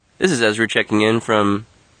This is Ezra checking in from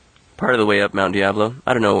part of the way up Mount Diablo.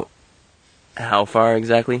 I don't know how far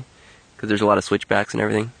exactly, because there's a lot of switchbacks and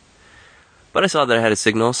everything. But I saw that I had a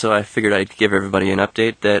signal, so I figured I'd give everybody an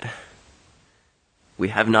update that we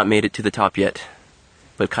have not made it to the top yet.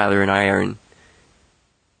 But Kyler and I are in,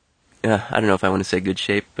 I don't know if I want to say good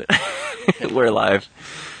shape, but we're alive.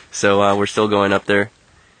 So we're still going up there.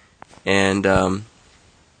 And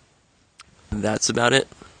that's about it.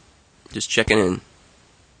 Just checking in.